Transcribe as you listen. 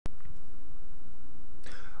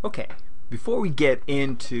Okay, before we get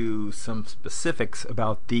into some specifics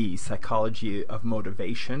about the psychology of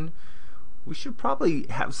motivation, we should probably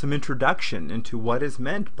have some introduction into what is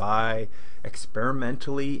meant by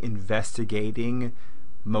experimentally investigating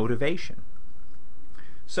motivation.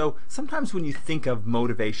 So sometimes when you think of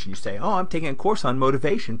motivation, you say, oh, I'm taking a course on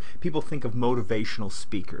motivation. People think of motivational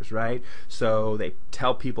speakers, right? So they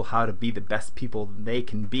tell people how to be the best people they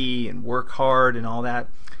can be and work hard and all that.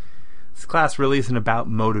 This class really isn't about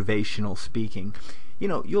motivational speaking.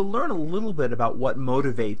 You'll learn a little bit about what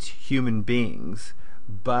motivates human beings,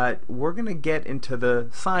 but we're going to get into the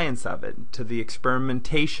science of it, to the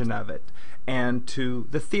experimentation of it, and to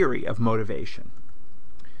the theory of motivation.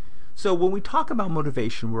 So when we talk about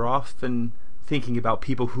motivation, we're often thinking about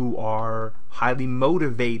people who are highly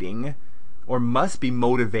motivating or must be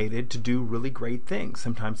motivated to do really great things.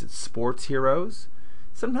 Sometimes it's sports heroes.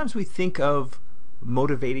 Sometimes we think of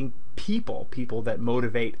motivating people that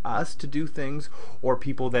motivate us to do things, or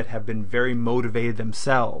people that have been very motivated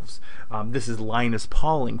themselves. This is Linus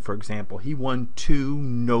Pauling, for example. He won 2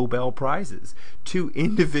 Nobel Prizes, 2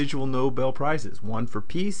 individual Nobel Prizes, one for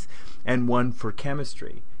peace and one for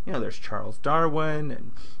chemistry. There's Charles Darwin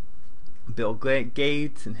and Bill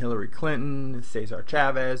Gates and Hillary Clinton, Cesar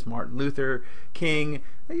Chavez, Martin Luther King.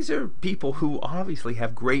 These are people who obviously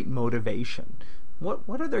have great motivation.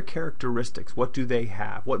 What are their characteristics? What do they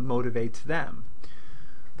have? What motivates them?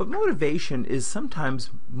 But motivation is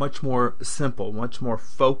sometimes much more simple, much more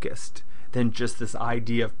focused than just this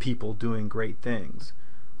idea of people doing great things.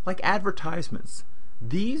 Like advertisements.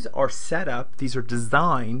 These are set up, these are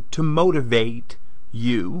designed to motivate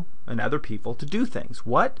you and other people to do things.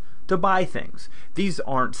 What? To buy things. These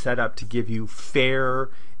aren't set up to give you fair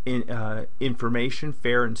information,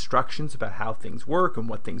 fair instructions about how things work and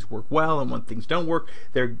what things work well and what things don't work.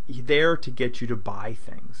 They're there to get you to buy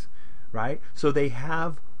things, right? So they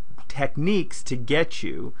have techniques to get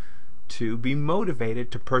you to be motivated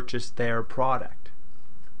to purchase their product.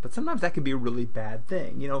 But sometimes that can be a really bad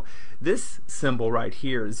thing. This symbol right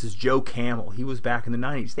here, this is Joe Camel. He was back in the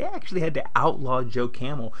 90s. They actually had to outlaw Joe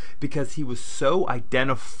Camel because he was so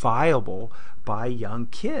identifiable by young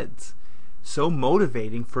kids. So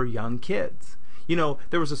motivating for young kids.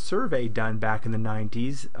 There was a survey done back in the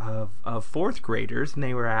 90s of 4th graders, and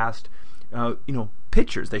they were asked,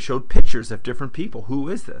 pictures. They showed pictures of different people. Who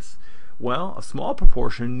is this? Well, a small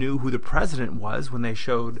proportion knew who the president was when they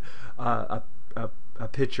showed a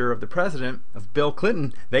picture of the president, of Bill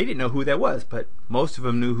Clinton. They didn't know who that was, but most of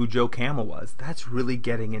them knew who Joe Camel was. That's really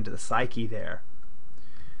getting into the psyche there.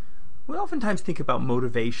 We oftentimes think about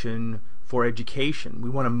motivation for education. We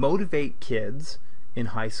want to motivate kids in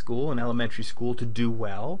high school and elementary school to do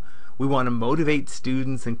well. We want to motivate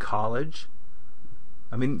students in college.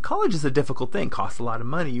 College is a difficult thing, costs a lot of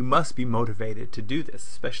money. You must be motivated to do this,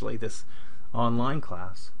 especially this online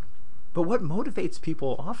class. But what motivates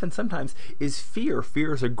people sometimes is fear.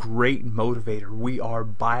 Fear is a great motivator. We are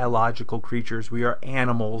biological creatures. We are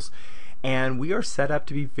animals. And we are set up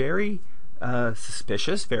to be very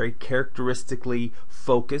suspicious, very characteristically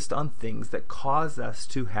focused on things that cause us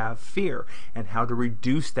to have fear and how to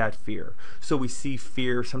reduce that fear. So we see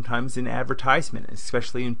fear sometimes in advertisement,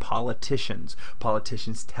 especially in politicians.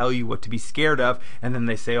 Politicians tell you what to be scared of, and then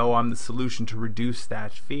they say, oh, I'm the solution to reduce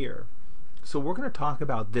that fear. So we're going to talk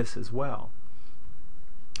about this as well.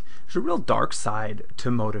 There's a real dark side to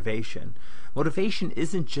motivation. Motivation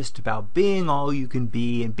isn't just about being all you can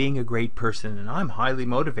be and being a great person, and I'm highly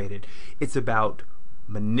motivated. It's about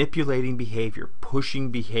manipulating behavior,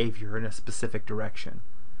 pushing behavior in a specific direction.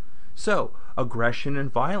 So, aggression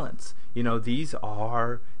and violence. These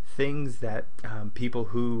are things that people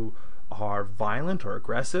who are violent or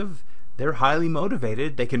aggressive, they're highly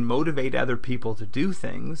motivated. They can motivate other people to do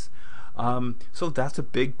things. So that's a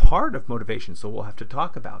big part of motivation, so we'll have to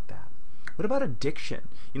talk about that. What about addiction?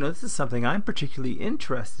 This is something I'm particularly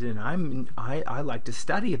interested in. I like to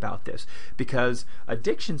study about this because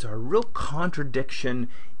addictions are a real contradiction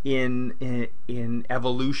in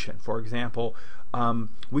evolution. For example,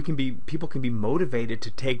 people can be motivated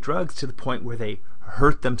to take drugs to the point where they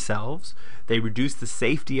hurt themselves. They reduce the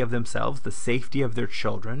safety of themselves, the safety of their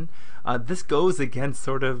children. This goes against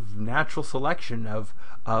sort of natural selection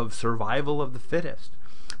of survival of the fittest.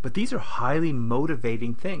 But these are highly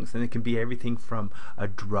motivating things, and it can be everything from a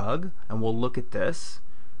drug, and we'll look at this,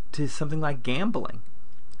 to something like gambling.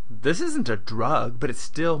 This isn't a drug, but it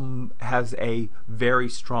still has a very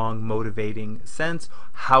strong motivating sense.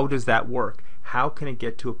 How does that work? How can it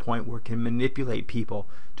get to a point where it can manipulate people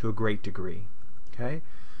to a great degree? Okay?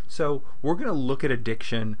 So we're going to look at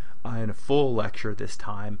addiction in a full lecture this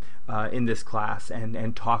time in this class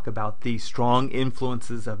and talk about the strong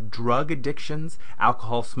influences of drug addictions,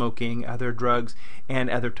 alcohol, smoking, other drugs, and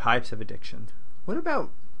other types of addictions. What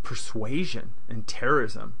about persuasion and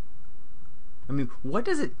terrorism? I mean, what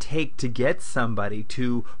does it take to get somebody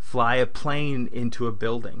to fly a plane into a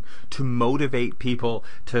building, to motivate people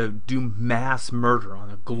to do mass murder on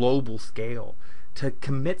a global scale, to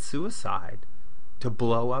commit suicide, to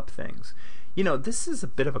blow up things? You know, this is a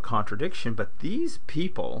bit of a contradiction, but these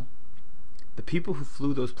people, the people who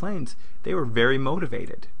flew those planes, they were very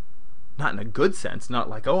motivated. Not in a good sense, not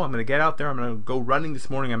like, oh, I'm going to get out there, I'm going to go running this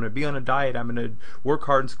morning, I'm going to be on a diet, I'm going to work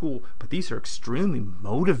hard in school. But these are extremely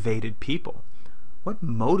motivated people. What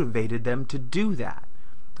motivated them to do that?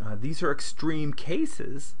 These are extreme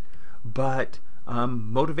cases, but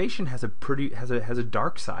motivation has a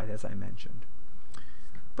dark side, as I mentioned.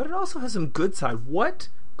 But it also has some good side. What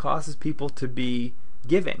causes people to be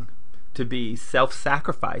giving, to be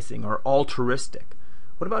self-sacrificing or altruistic?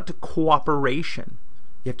 What about the cooperation?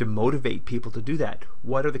 You have to motivate people to do that.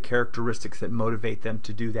 What are the characteristics that motivate them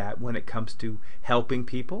to do that when it comes to helping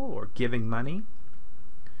people or giving money?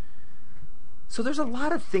 So there's a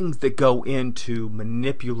lot of things that go into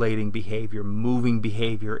manipulating behavior, moving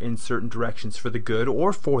behavior in certain directions for the good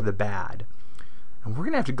or for the bad. And we're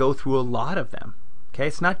going to have to go through a lot of them. Okay,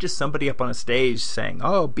 it's not just somebody up on a stage saying,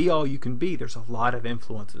 oh, be all you can be. There's a lot of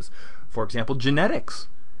influences. For example, genetics.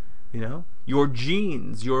 You know, your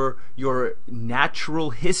genes, your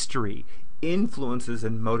natural history influences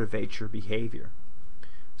and motivates your behavior.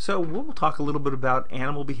 So we'll talk a little bit about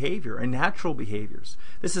animal behavior and natural behaviors.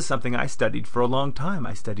 This is something I studied for a long time.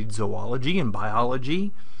 I studied zoology and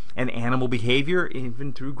biology and animal behavior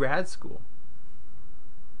even through grad school.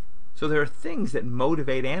 So there are things that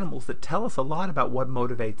motivate animals that tell us a lot about what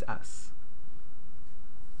motivates us.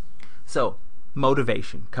 So,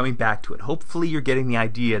 motivation, coming back to it. Hopefully you're getting the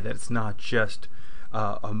idea that it's not just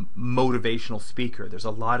a motivational speaker. There's a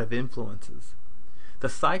lot of influences. The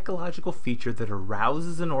psychological feature that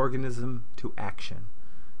arouses an organism to action.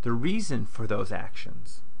 The reason for those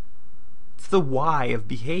actions. It's the why of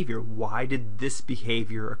behavior. Why did this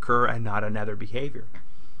behavior occur and not another behavior?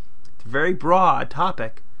 It's a very broad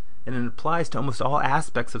topic, and it applies to almost all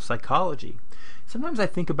aspects of psychology. Sometimes I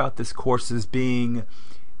think about this course as being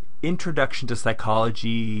Introduction to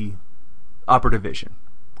Psychology Upper Division,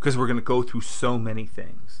 because we're going to go through so many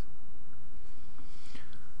things.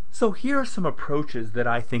 So here are some approaches that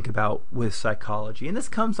I think about with psychology, and this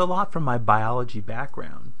comes a lot from my biology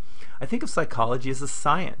background. I think of psychology as a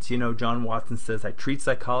science. You know, John Watson says, I treat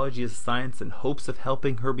psychology as a science in hopes of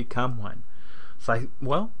helping her become one.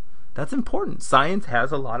 Well, that's important. Science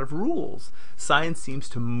has a lot of rules. Science seems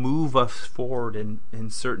to move us forward in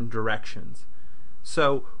certain directions.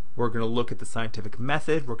 So we're going to look at the scientific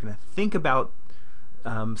method. We're going to think about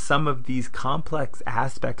some of these complex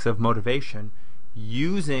aspects of motivation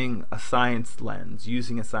using a science lens,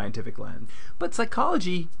 using a scientific lens. But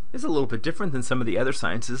psychology is a little bit different than some of the other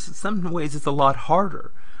sciences. In some ways it's a lot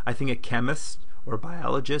harder. I think a chemist or a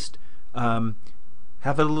biologist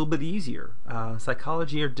have it a little bit easier.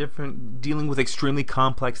 Psychology are different, dealing with extremely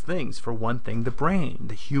complex things. For one thing, the brain.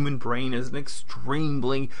 The human brain is an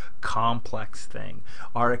extremely complex thing.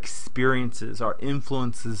 Our experiences, our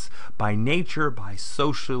influences by nature, by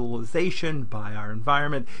socialization, by our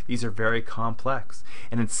environment, these are very complex.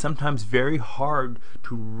 And it's sometimes very hard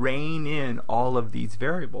to rein in all of these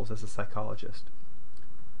variables as a psychologist.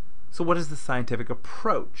 So what is the scientific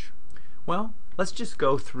approach? Well, let's just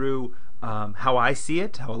go through how I see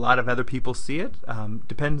it, how a lot of other people see it.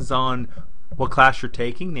 Depends on what class you're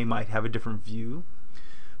taking. They might have a different view.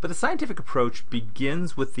 But the scientific approach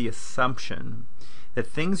begins with the assumption that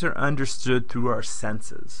things are understood through our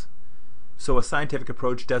senses. So a scientific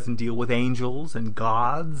approach doesn't deal with angels and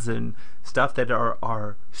gods and stuff that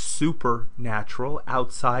are supernatural,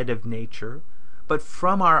 outside of nature, but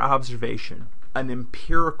from our observation, an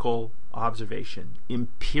empirical observation,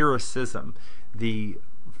 empiricism, the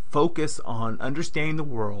focus on understanding the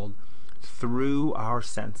world through our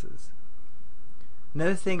senses.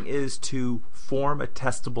 Another thing is to form a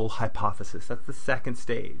testable hypothesis. That's the second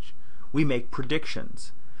stage. We make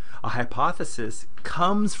predictions. A hypothesis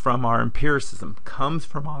comes from our empiricism, comes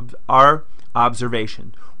from our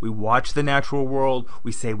observation. We watch the natural world,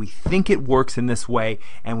 we say we think it works in this way,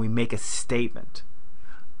 and we make a statement.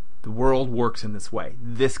 The world works in this way.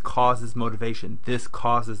 This causes motivation. This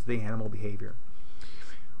causes the animal behavior.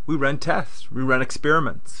 We run tests. We run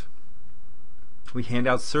experiments. We hand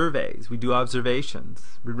out surveys. We do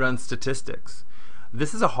observations. We run statistics.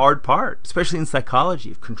 This is a hard part, especially in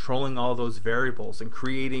psychology, of controlling all those variables and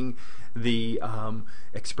creating the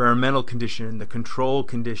experimental condition, the control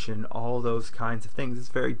condition, all those kinds of things. It's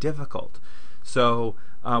very difficult. So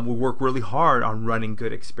we work really hard on running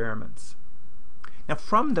good experiments. Now,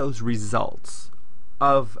 from those results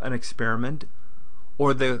of an experiment,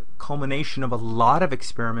 or the culmination of a lot of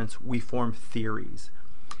experiments, we form theories.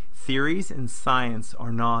 Theories in science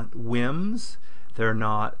are not whims. They're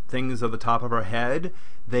not things of the top of our head.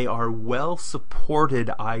 They are well-supported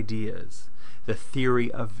ideas. The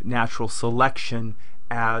theory of natural selection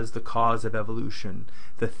as the cause of evolution.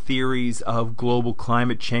 The theories of global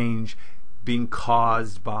climate change being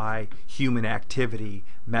caused by human activity,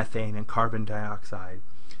 methane and carbon dioxide.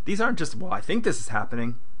 These aren't just, well, I think this is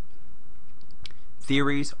happening.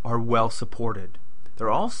 Theories are well-supported. They're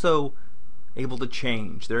also able to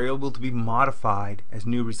change. They're able to be modified as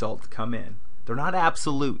new results come in. They're not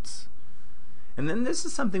absolutes. And then this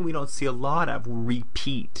is something we don't see a lot of,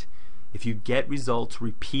 repeat. If you get results,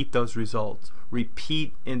 repeat those results.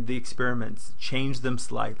 Repeat in the experiments. Change them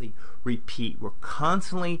slightly. Repeat. We're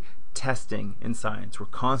constantly testing in science. We're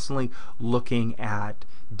constantly looking at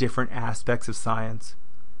different aspects of science.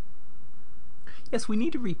 Yes, we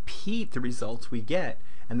need to repeat the results we get,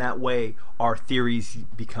 and that way our theories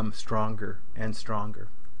become stronger and stronger.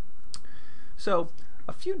 So,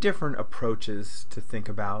 a few different approaches to think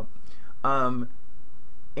about. And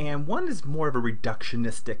one is more of a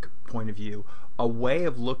reductionistic point of view, a way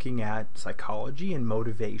of looking at psychology and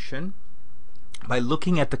motivation by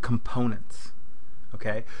looking at the components.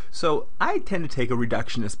 Okay, so I tend to take a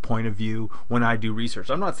reductionist point of view when I do research.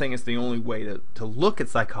 I'm not saying it's the only way to look at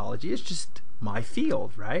psychology, it's just my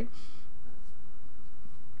field, right?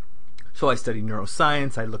 So I study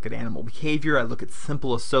neuroscience, I look at animal behavior, I look at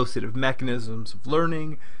simple associative mechanisms of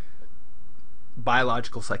learning,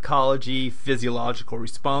 biological psychology, physiological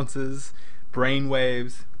responses, brain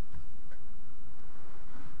waves,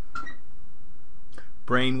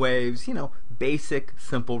 basic,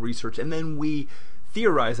 simple research. And then we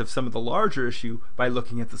theorize of some of the larger issue by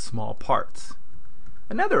looking at the small parts.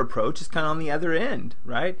 Another approach is kind of on the other end,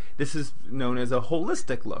 right? This is known as a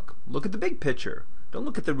holistic look. Look at the big picture. Don't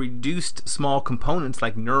look at the reduced small components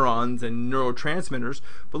like neurons and neurotransmitters,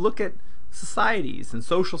 but look at societies and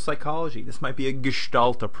social psychology. This might be a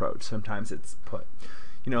Gestalt approach, sometimes it's put.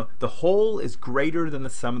 The whole is greater than the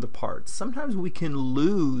sum of the parts. Sometimes we can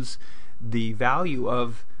lose the value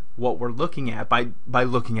of what we're looking at by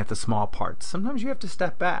looking at the small parts. Sometimes you have to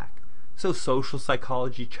step back. So social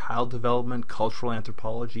psychology, child development, cultural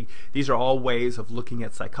anthropology, these are all ways of looking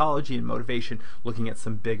at psychology and motivation, looking at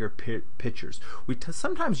some bigger pictures. We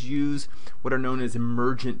sometimes use what are known as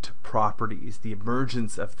emergent properties, the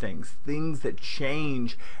emergence of things that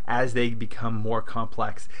change as they become more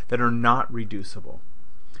complex, that are not reducible.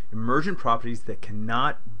 Emergent properties that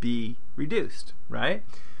cannot be reduced, right?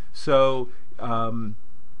 So,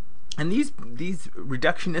 and these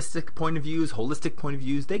reductionistic point of views, holistic point of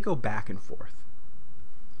views, they go back and forth.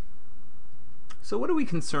 So what are we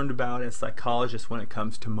concerned about as psychologists when it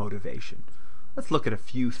comes to motivation? Let's look at a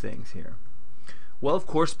few things here. Well, of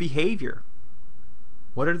course, behavior.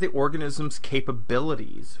 What are the organism's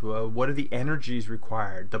capabilities? What are the energies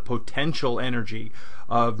required? The potential energy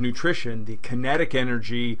of nutrition, the kinetic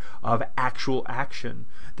energy of actual action,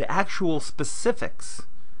 the actual specifics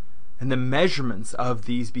and the measurements of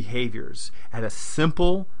these behaviors at a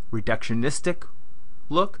simple reductionistic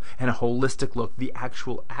look and a holistic look, the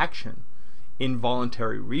actual action.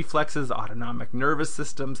 Involuntary reflexes, autonomic nervous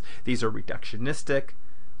systems, these are reductionistic.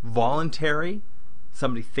 Voluntary,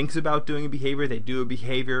 somebody thinks about doing a behavior, they do a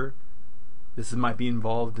behavior. This might be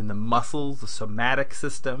involved in the muscles, the somatic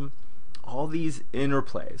system, all these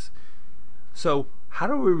interplays. So how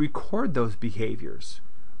do we record those behaviors?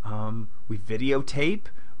 We videotape,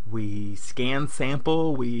 we scan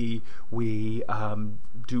sample, we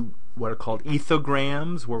do what are called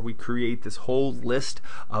ethograms, where we create this whole list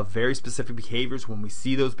of very specific behaviors. When we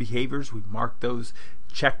see those behaviors, we mark those,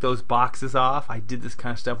 check those boxes off. I did this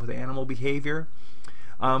kind of stuff with animal behavior.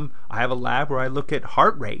 I have a lab where I look at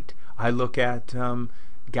heart rate. I look at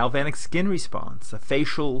galvanic skin response, a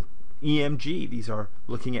facial EMG. These are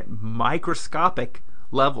looking at microscopic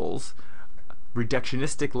levels,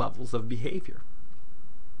 reductionistic levels of behavior.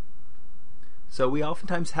 So we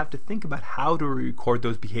oftentimes have to think about how do we record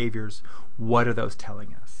those behaviors. What are those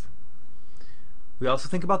telling us? We also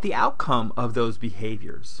think about the outcome of those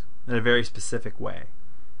behaviors in a very specific way.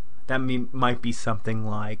 That might be something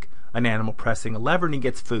like an animal pressing a lever and he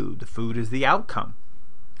gets food. The food is the outcome.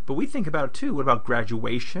 But we think about it too. What about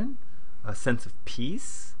graduation, a sense of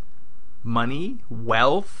peace, money,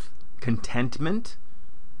 wealth, contentment?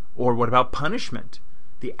 Or what about punishment?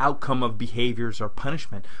 The outcome of behaviors or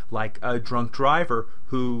punishment, like a drunk driver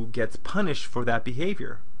who gets punished for that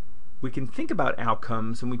behavior. We can think about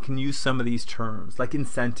outcomes, and we can use some of these terms, like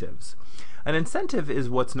incentives. An incentive is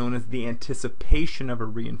what's known as the anticipation of a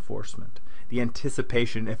reinforcement. The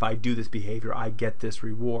anticipation, if I do this behavior, I get this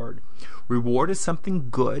reward. Reward is something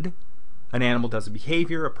good. An animal does a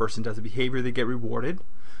behavior, a person does a behavior, they get rewarded.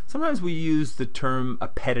 Sometimes we use the term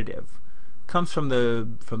appetitive. It comes from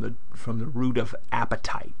the root of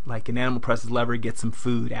appetite. Like an animal presses lever, gets some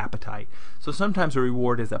food, appetite. So sometimes a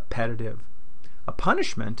reward is appetitive. A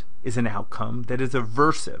punishment is an outcome that is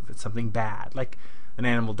aversive. It's something bad. Like an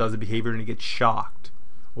animal does a behavior and he gets shocked.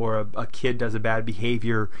 Or a kid does a bad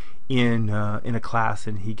behavior in a class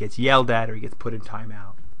and he gets yelled at or he gets put in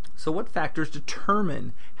timeout. So what factors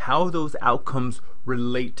determine how those outcomes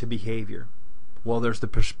relate to behavior? Well, there's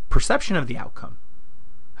the perception of the outcome.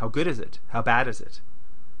 How good is it? How bad is it?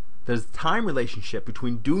 There's the time relationship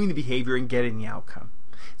between doing the behavior and getting the outcome.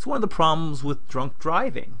 It's one of the problems with drunk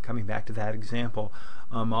driving. Coming back to that example,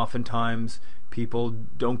 oftentimes people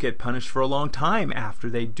don't get punished for a long time after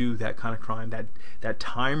they do that kind of crime. That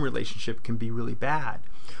time relationship can be really bad.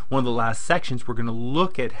 One of the last sections, we're going to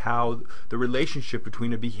look at how the relationship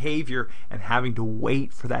between a behavior and having to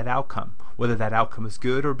wait for that outcome, whether that outcome is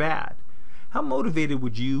good or bad. How motivated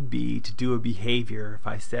would you be to do a behavior if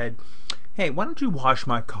I said, hey, why don't you wash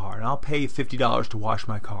my car and I'll pay you $50 to wash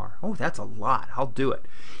my car? Oh, that's a lot. I'll do it.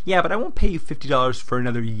 Yeah, but I won't pay you $50 for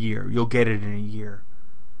another year. You'll get it in a year.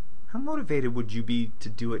 How motivated would you be to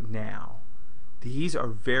do it now? These are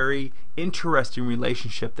very interesting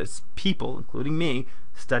relationships that people, including me,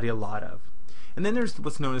 study a lot of. And then there's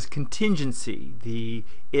what's known as contingency, the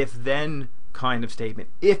if-then kind of statement.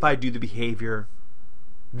 If I do the behavior,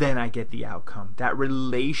 then I get the outcome. That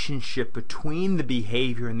relationship between the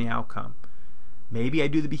behavior and the outcome. Maybe I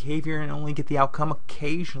do the behavior and only get the outcome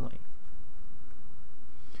occasionally.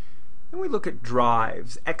 Then we look at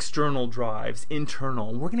drives, external drives,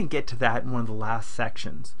 internal. We're going to get to that in one of the last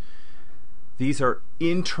sections. These are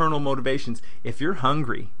internal motivations. If you're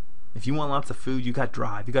hungry, if you want lots of food, you got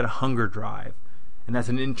drive. You got a hunger drive. And that's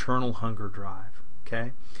an internal hunger drive.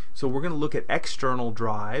 Okay? So we're going to look at external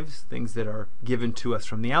drives, things that are given to us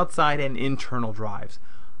from the outside, and internal drives.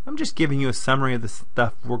 I'm just giving you a summary of the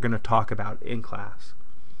stuff we're going to talk about in class.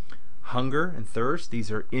 Hunger and thirst,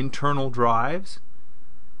 these are internal drives.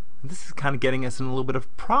 And this is kind of getting us in a little bit of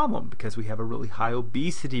a problem because we have a really high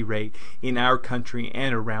obesity rate in our country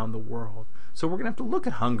and around the world. So we're going to have to look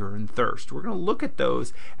at hunger and thirst. We're going to look at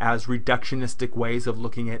those as reductionistic ways of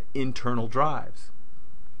looking at internal drives.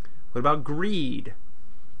 What about greed?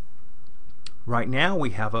 Right now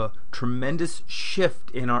we have a tremendous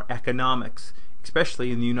shift in our economics,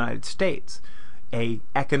 especially in the United States. An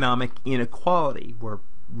economic inequality where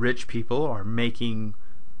rich people are making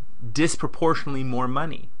disproportionately more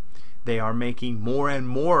money. They are making more and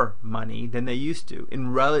more money than they used to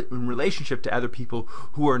in relationship to other people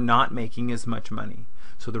who are not making as much money.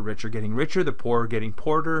 So the rich are getting richer, the poor are getting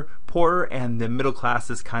poorer, and the middle class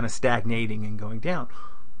is kind of stagnating and going down.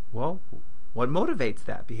 Well, what motivates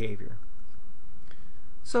that behavior?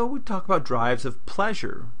 So we talk about drives of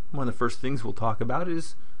pleasure. One of the first things we'll talk about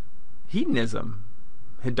is hedonism,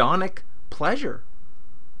 hedonic pleasure.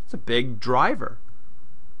 It's a big driver.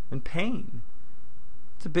 And pain.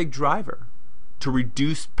 It's a big driver. To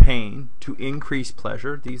reduce pain, to increase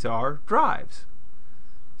pleasure, these are drives.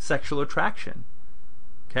 Sexual attraction.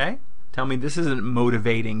 Okay? Tell me this isn't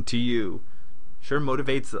motivating to you. Sure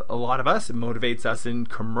motivates a lot of us. It motivates us in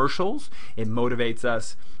commercials. It motivates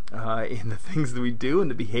us in the things that we do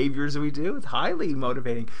and the behaviors that we do. It's highly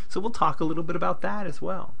motivating. So we'll talk a little bit about that as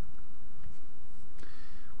well.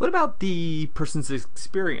 What about the person's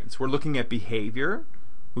experience? We're looking at behavior.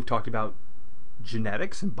 We've talked about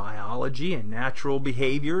genetics and biology and natural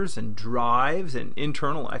behaviors and drives and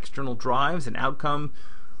internal, external drives and outcome.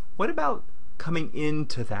 What about coming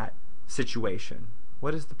into that situation?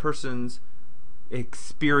 What is the person's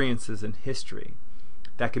experiences and history?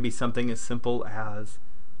 That could be something as simple as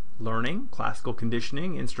learning, classical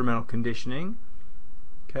conditioning, instrumental conditioning,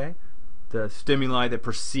 okay? The stimuli that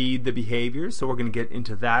precede the behaviors. So we're going to get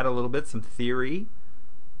into that a little bit, some theory,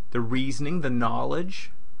 the reasoning, the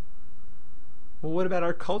knowledge. Well, what about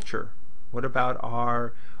our culture? What about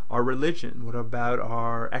our religion? What about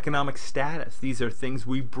our economic status? These are things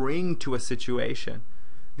we bring to a situation.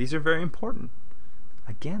 These are very important.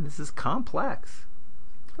 Again, this is complex.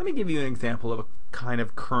 Let me give you an example of a kind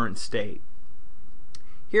of current state.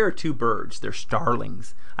 Here are two birds. They're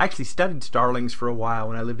starlings. I actually studied starlings for a while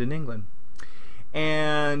when I lived in England.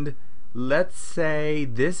 And let's say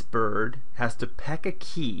this bird has to peck a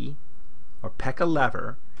key or peck a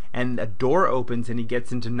lever, and a door opens and he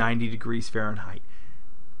gets into 90 degrees Fahrenheit.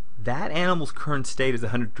 That animal's current state is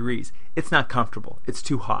 100 degrees. It's not comfortable. It's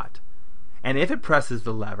too hot. And if it presses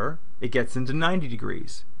the lever, it gets into 90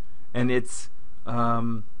 degrees. And its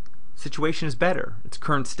situation is better. Its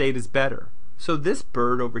current state is better. So this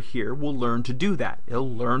bird over here will learn to do that.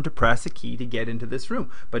 It'll learn to press a key to get into this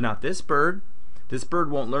room. But not this bird. This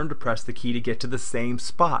bird won't learn to press the key to get to the same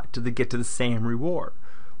spot, to get to the same reward.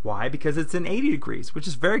 Why? Because it's in 80 degrees, which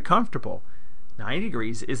is very comfortable. 90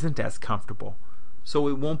 degrees isn't as comfortable. So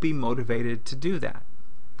it won't be motivated to do that.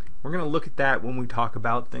 We're going to look at that when we talk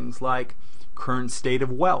about things like current state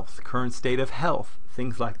of wealth, current state of health,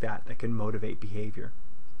 things like that that can motivate behavior.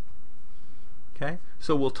 Okay?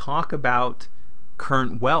 So we'll talk about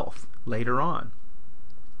current wealth later on.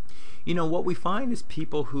 You know, what we find is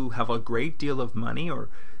people who have a great deal of money, or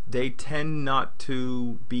they tend not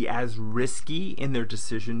to be as risky in their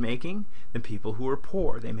decision making than people who are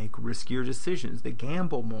poor. They make riskier decisions. They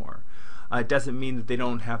gamble more. It doesn't mean that they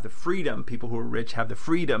don't have the freedom. People who are rich have the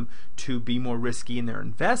freedom to be more risky in their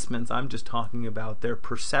investments. I'm just talking about their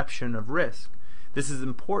perception of risk. This is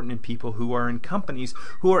important in people who are in companies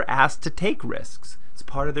who are asked to take risks. It's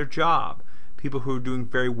part of their job. People who are doing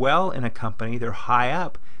very well in a company, they're high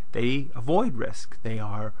up, they avoid risk. They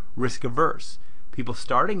are risk averse. People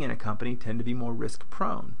starting in a company tend to be more risk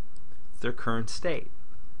prone. It's their current state.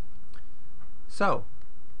 So,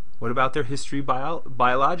 what about their history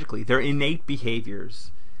biologically? Their innate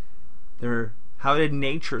behaviors. How did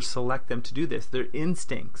nature select them to do this? Their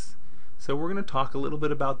instincts. So we're going to talk a little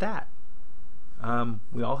bit about that.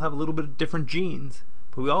 We all have a little bit of different genes,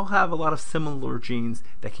 but we all have a lot of similar genes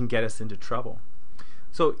that can get us into trouble.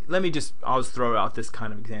 So I'll just throw out this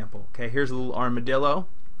kind of example. Okay, here's a little armadillo.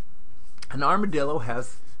 An armadillo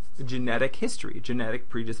has a genetic history, a genetic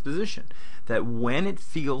predisposition, that when it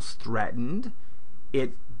feels threatened,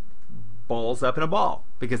 it balls up in a ball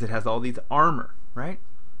because it has all these armor, right?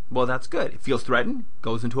 Well, that's good. It feels threatened,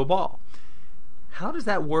 goes into a ball. How does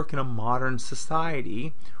that work in a modern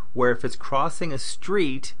society where if it's crossing a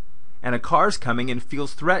street and a car's coming and it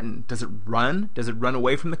feels threatened, does it run? Does it run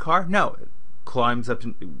away from the car? No. It climbs up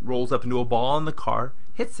and rolls up into a ball and the car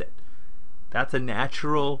hits it. That's a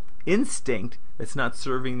natural instinct that's not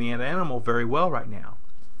serving the animal very well right now.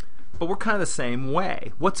 But we're kind of the same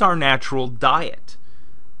way. What's our natural diet?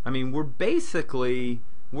 I mean, we're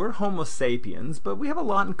Homo sapiens, but we have a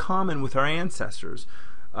lot in common with our ancestors.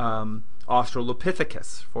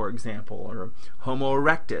 Australopithecus, for example, or Homo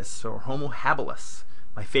erectus, or Homo habilis.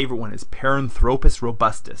 My favorite one is Paranthropus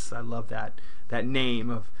robustus. I love that name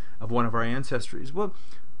of one of our ancestors. Well,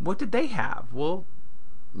 what did they have? Well,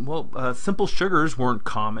 simple sugars weren't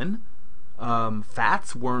common.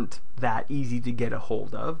 Fats weren't that easy to get a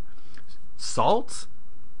hold of. Salts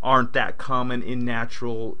aren't that common in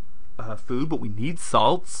natural food, but we need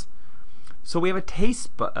salts. So we have a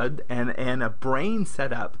taste bud and a brain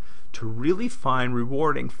set up to really find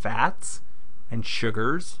rewarding fats and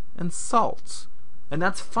sugars and salts. And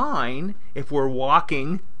that's fine if we're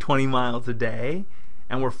walking 20 miles a day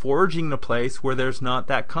and we're foraging in a place where there's not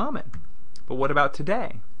that common. But what about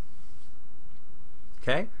today?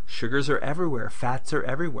 Okay, sugars are everywhere, fats are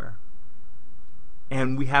everywhere.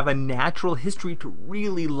 And we have a natural history to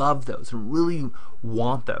really love those and really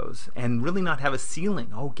want those and really not have a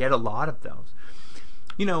ceiling. Oh, get a lot of those.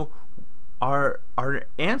 You know, our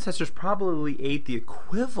ancestors probably ate the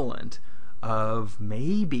equivalent of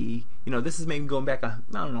maybe, this is maybe going back,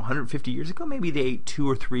 150 years ago, maybe they ate 2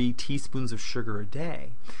 or 3 teaspoons of sugar a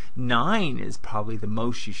day. 9 is probably the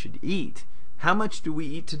most you should eat. How much do we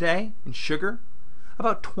eat today in sugar?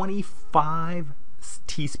 About 25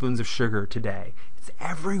 teaspoons of sugar today. It's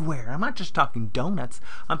everywhere. I'm not just talking donuts.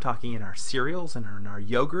 I'm talking in our cereals and in our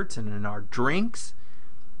yogurts and in our drinks.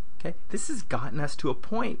 Okay, this has gotten us to a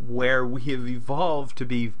point where we have evolved to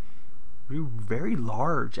be very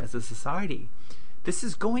large as a society. This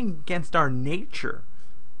is going against our nature.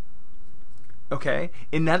 Okay?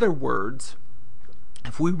 In other words,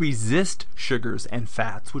 if we resist sugars and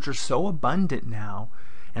fats, which are so abundant now,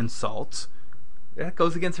 and salts, that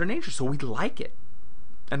goes against our nature, so we like it.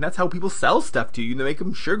 And that's how people sell stuff to you. They make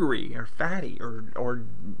them sugary or fatty or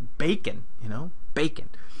bacon, bacon.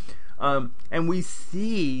 And we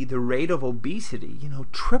see the rate of obesity,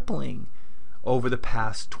 tripling over the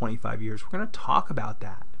past 25 years. We're going to talk about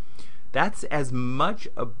that. That's as much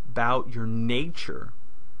about your nature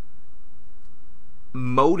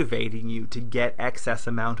motivating you to get excess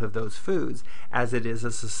amount of those foods as it is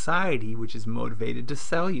a society which is motivated to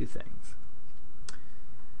sell you things.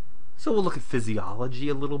 So we'll look at physiology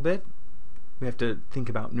a little bit. We have to think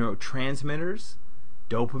about neurotransmitters,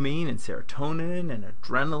 dopamine and serotonin and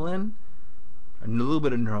adrenaline, a little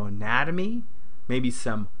bit of neuroanatomy, maybe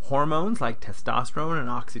some hormones like testosterone and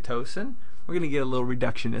oxytocin. We're going to get a little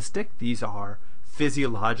reductionistic. These are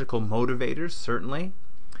physiological motivators, certainly.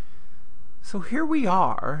 So here we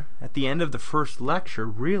are at the end of the first lecture,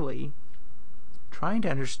 really trying to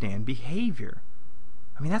understand behavior.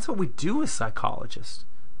 I mean, that's what we do as psychologists.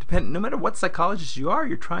 No matter what psychologist you are,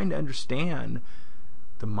 you're trying to understand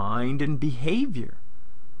the mind and behavior.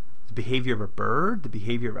 The behavior of a bird, the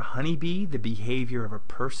behavior of a honeybee, the behavior of a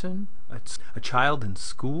person, a child in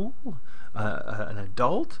school, an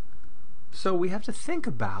adult. So we have to think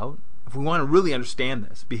about, if we want to really understand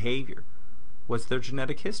this behavior, what's their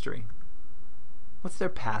genetic history? What's their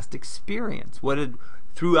past experience?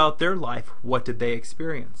 Throughout their life, what did they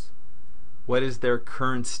experience? What is their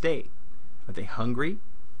current state? Are they hungry?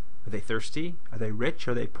 Are they thirsty? Are they rich?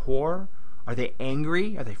 Are they poor? Are they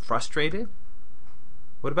angry? Are they frustrated?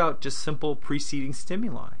 What about just simple preceding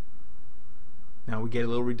stimuli? Now we get a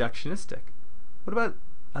little reductionistic. What about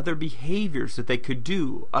other behaviors that they could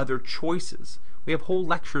do, other choices? We have whole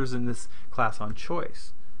lectures in this class on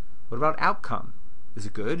choice. What about outcome? Is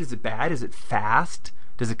it good? Is it bad? Is it fast?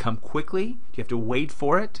 Does it come quickly? Do you have to wait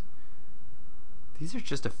for it? These are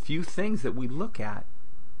just a few things that we look at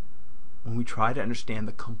when we try to understand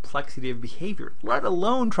the complexity of behavior, let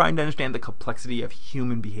alone trying to understand the complexity of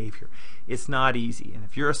human behavior. It's not easy. And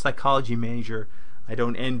if you're a psychology major, I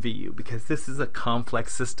don't envy you, because this is a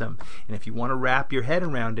complex system. And if you want to wrap your head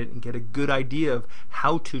around it and get a good idea of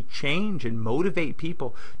how to change and motivate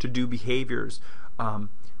people to do behaviors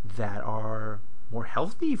that are more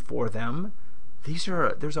healthy for them,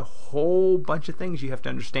 there's a whole bunch of things you have to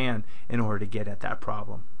understand in order to get at that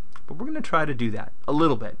problem. But we're going to try to do that a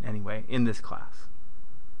little bit anyway in this class.